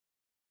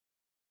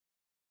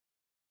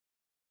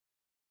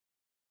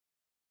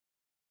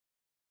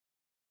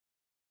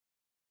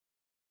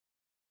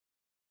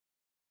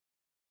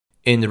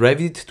In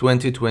Revit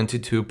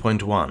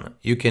 2022.1,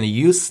 you can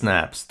use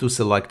snaps to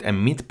select a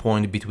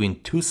midpoint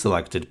between two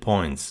selected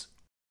points.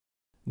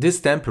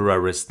 This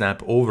temporary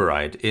snap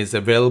override is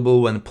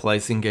available when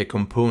placing a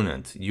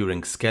component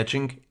during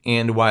sketching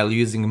and while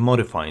using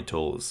modify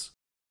tools.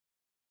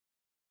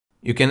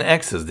 You can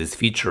access this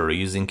feature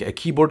using a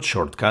keyboard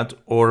shortcut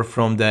or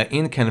from the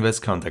in-canvas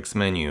context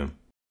menu.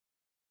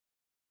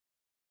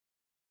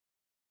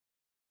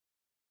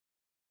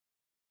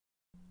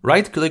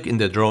 Right-click in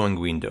the drawing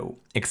window,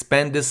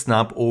 expand the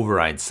Snap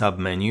Override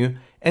submenu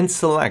and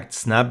select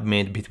Snap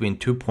Mid between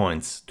two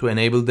points to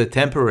enable the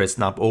temporary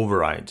snap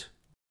override.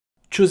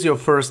 Choose your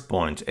first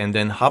point and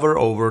then hover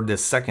over the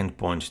second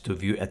point to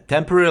view a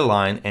temporary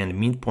line and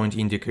midpoint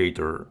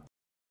indicator.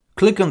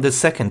 Click on the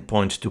second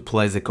point to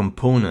place a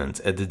component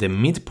at the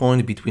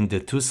midpoint between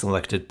the two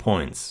selected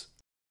points.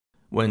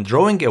 When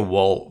drawing a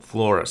wall,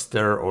 floor,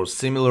 stair or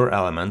similar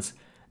elements,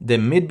 the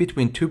mid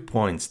between two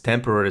points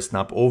temporary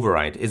snap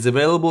override is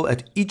available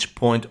at each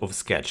point of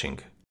sketching.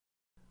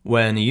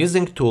 When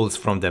using tools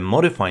from the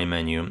Modify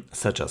menu,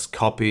 such as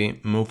Copy,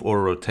 Move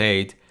or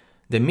Rotate,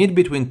 the mid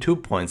between two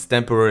points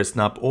temporary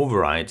snap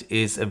override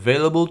is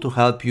available to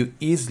help you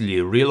easily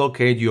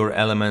relocate your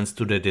elements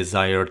to the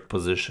desired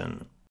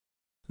position.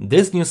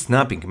 This new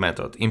snapping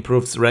method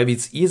improves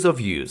Revit's ease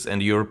of use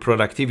and your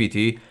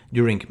productivity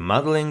during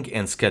modeling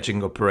and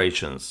sketching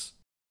operations.